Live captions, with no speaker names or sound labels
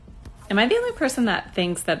Am I the only person that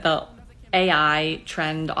thinks that the AI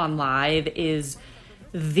trend on Live is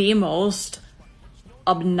the most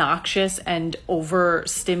obnoxious and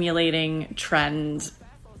overstimulating trend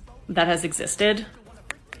that has existed?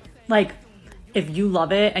 Like, if you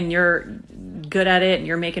love it and you're good at it and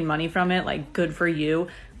you're making money from it, like, good for you.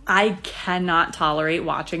 I cannot tolerate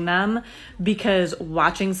watching them, because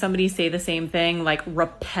watching somebody say the same thing like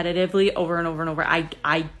repetitively over and over and over, I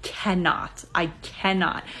cannot.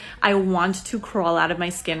 I want to crawl out of my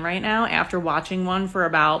skin right now after watching one for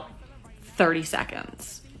about 30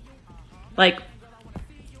 seconds. Like,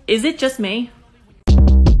 is it just me?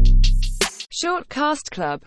 Short Cast Club